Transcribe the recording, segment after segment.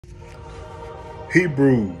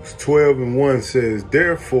Hebrews 12:1 says,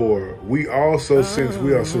 therefore, we also, since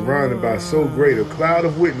we are surrounded by so great a cloud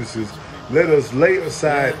of witnesses, let us lay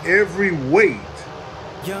aside every weight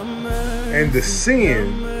and the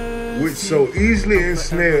sin which so easily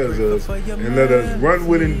ensnares us, and let us run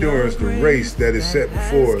with endurance the race that is set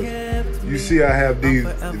before us. You see, I have these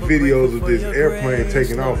videos of this airplane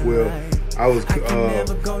taking off. Well,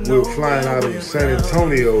 we were flying out of San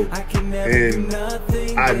Antonio, and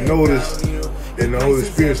I noticed, and the Holy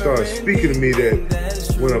Spirit started speaking to me,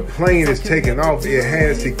 that when a plane is taking off, it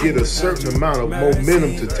has to get a certain amount of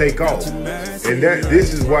momentum to take off. And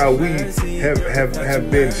this is why we have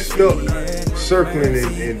been stuck circling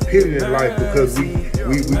and pitting in life, because we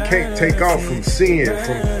can't take off from sin,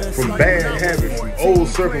 from bad habits, from old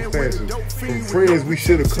circumstances, from friends we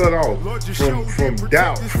should have cut off, from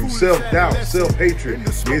doubt, from self-doubt, self-hatred.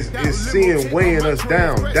 It's sin weighing us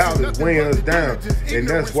down. Doubt is weighing us down. And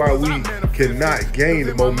that's why we cannot gain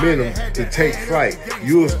the momentum to take flight.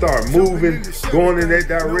 You'll start moving, going in that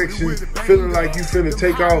direction, feeling like you finna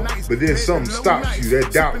take off, but then something stops you.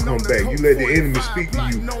 That doubt comes back. You let the enemy speak to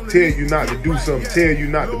you, tell you not to do something, tell you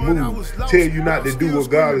not to move, tell you not to do what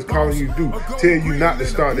God is calling you to do, tell you not to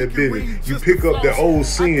start that business. You pick up the old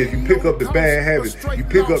sins, you pick up the bad habits, you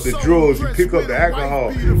pick up the drugs, you pick up the alcohol,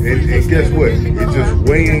 and guess what? It's just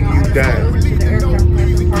weighing you down.